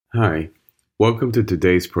Hi, welcome to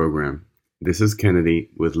today's program. This is Kennedy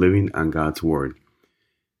with Living on God's Word.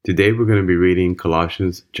 Today we're going to be reading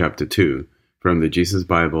Colossians chapter 2 from the Jesus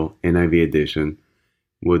Bible NIV edition.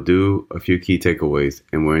 We'll do a few key takeaways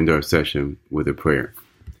and we'll end our session with a prayer.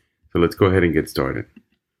 So let's go ahead and get started.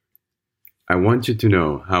 I want you to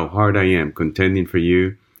know how hard I am contending for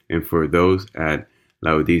you and for those at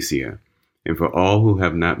Laodicea and for all who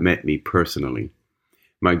have not met me personally.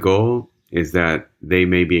 My goal is that they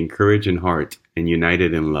may be encouraged in heart and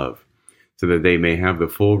united in love, so that they may have the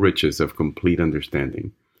full riches of complete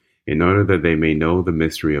understanding, in order that they may know the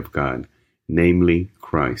mystery of God, namely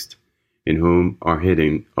Christ, in whom are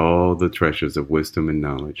hidden all the treasures of wisdom and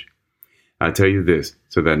knowledge. I tell you this,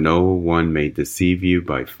 so that no one may deceive you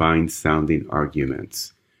by fine-sounding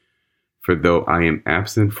arguments. For though I am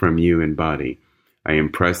absent from you in body, I am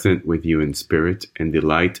present with you in spirit and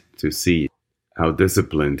delight to see how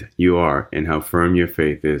disciplined you are and how firm your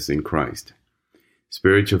faith is in Christ.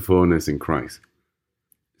 Spiritual fullness in Christ.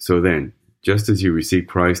 So then, just as you receive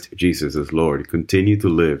Christ Jesus as Lord, continue to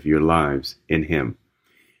live your lives in Him,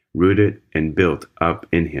 rooted and built up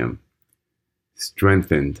in Him,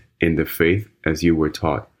 strengthened in the faith as you were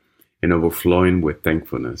taught, and overflowing with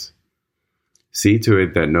thankfulness. See to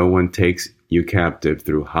it that no one takes you captive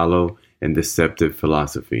through hollow and deceptive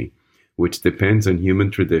philosophy, which depends on human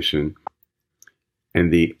tradition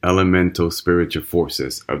and the elemental spiritual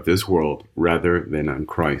forces of this world rather than on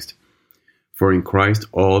Christ. For in Christ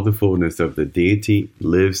all the fullness of the deity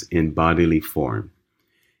lives in bodily form,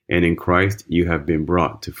 and in Christ you have been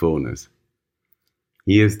brought to fullness.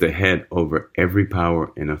 He is the head over every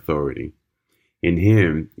power and authority. In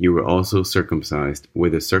Him you were also circumcised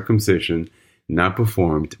with a circumcision not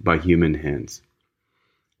performed by human hands.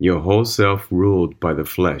 Your whole self, ruled by the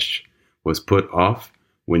flesh, was put off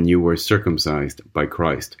when you were circumcised by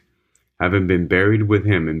Christ, having been buried with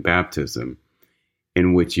Him in baptism,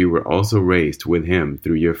 in which you were also raised with Him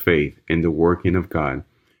through your faith in the working of God,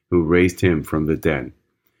 who raised Him from the dead.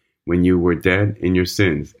 When you were dead in your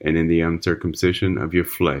sins and in the uncircumcision of your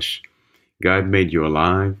flesh, God made you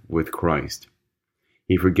alive with Christ.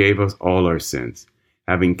 He forgave us all our sins,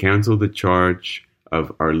 having canceled the charge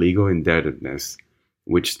of our legal indebtedness,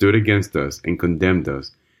 which stood against us and condemned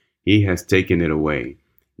us. He has taken it away,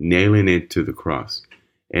 nailing it to the cross,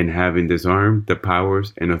 and having disarmed the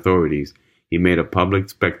powers and authorities, He made a public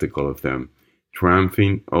spectacle of them,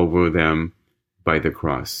 triumphing over them by the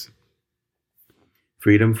cross.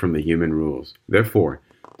 Freedom from the human rules. Therefore,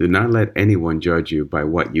 do not let anyone judge you by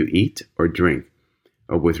what you eat or drink,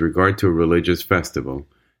 or with regard to a religious festival,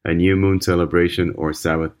 a new moon celebration, or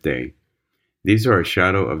Sabbath day. These are a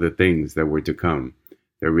shadow of the things that were to come.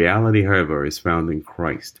 The reality, however, is found in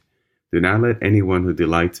Christ. Do not let anyone who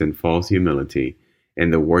delights in false humility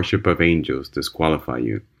and the worship of angels disqualify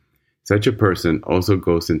you. Such a person also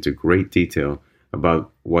goes into great detail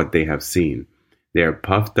about what they have seen. They are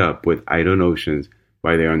puffed up with idle notions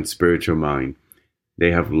by their unspiritual mind.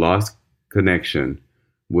 They have lost connection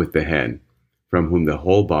with the head, from whom the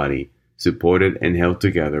whole body, supported and held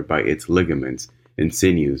together by its ligaments and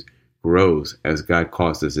sinews, grows as God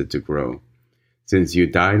causes it to grow. Since you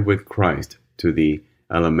died with Christ to the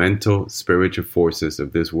elemental spiritual forces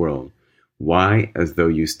of this world, why, as though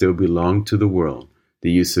you still belong to the world, do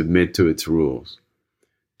you submit to its rules?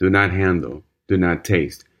 Do not handle, do not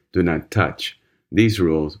taste, do not touch. These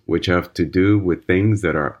rules, which have to do with things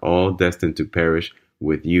that are all destined to perish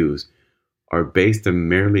with use, are based on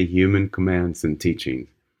merely human commands and teachings.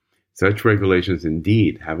 Such regulations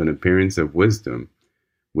indeed have an appearance of wisdom,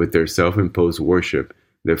 with their self-imposed worship,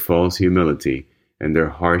 their false humility, and their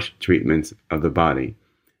harsh treatments of the body,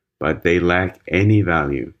 but they lack any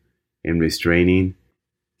value in restraining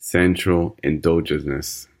sensual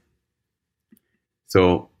indulgence.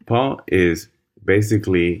 So Paul is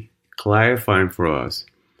basically clarifying for us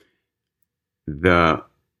the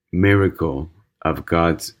miracle of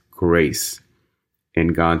God's grace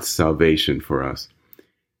and God's salvation for us.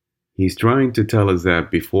 He's trying to tell us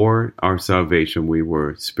that before our salvation, we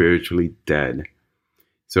were spiritually dead.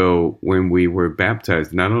 So when we were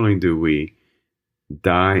baptized, not only do we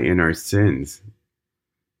die in our sins,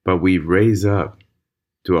 but we raise up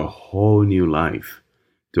to a whole new life,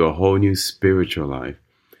 to a whole new spiritual life,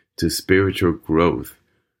 to spiritual growth,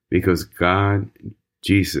 because God,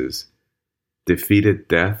 Jesus, defeated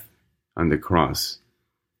death on the cross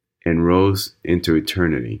and rose into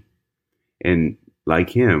eternity. And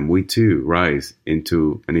like Him, we too rise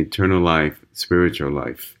into an eternal life, spiritual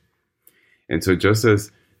life. And so just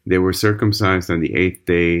as they were circumcised on the 8th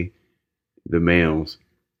day, the males,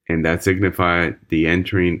 and that signified the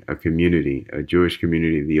entering a community, a Jewish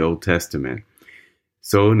community, the Old Testament.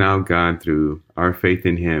 So now, God, through our faith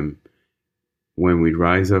in Him, when we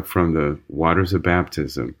rise up from the waters of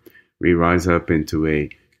baptism, we rise up into a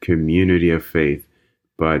community of faith,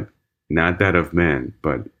 but not that of man,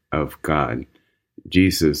 but of God,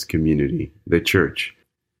 Jesus' community, the church.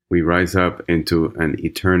 We rise up into an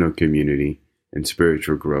eternal community and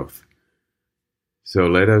spiritual growth. So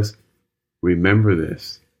let us remember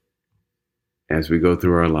this as we go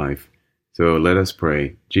through our life. So let us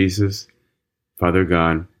pray. Jesus, Father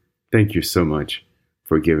God, thank you so much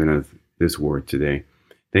for giving us this word today.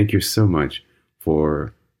 Thank you so much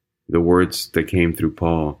for the words that came through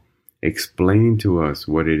Paul, explaining to us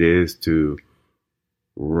what it is to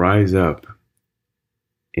rise up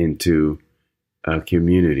into a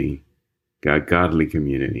community, a godly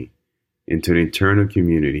community, into an eternal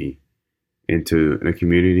community, into a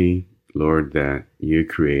community, Lord, that you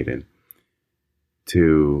created,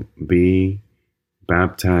 to be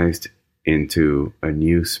baptized into a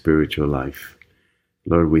new spiritual life.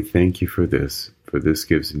 Lord, we thank you for this, for this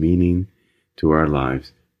gives meaning to our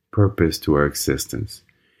lives, purpose to our existence.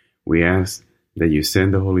 We ask that you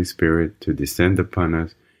send the Holy Spirit to descend upon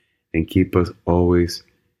us and keep us always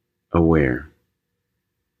aware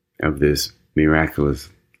of this miraculous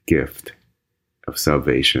gift of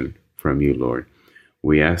salvation from you, Lord.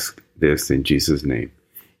 We ask this in Jesus' name.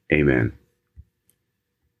 Amen.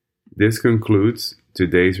 This concludes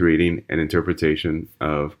today's reading and interpretation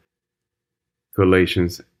of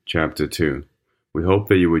Galatians chapter 2. We hope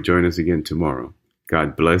that you will join us again tomorrow.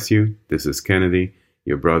 God bless you. This is Kennedy,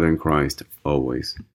 your brother in Christ, always.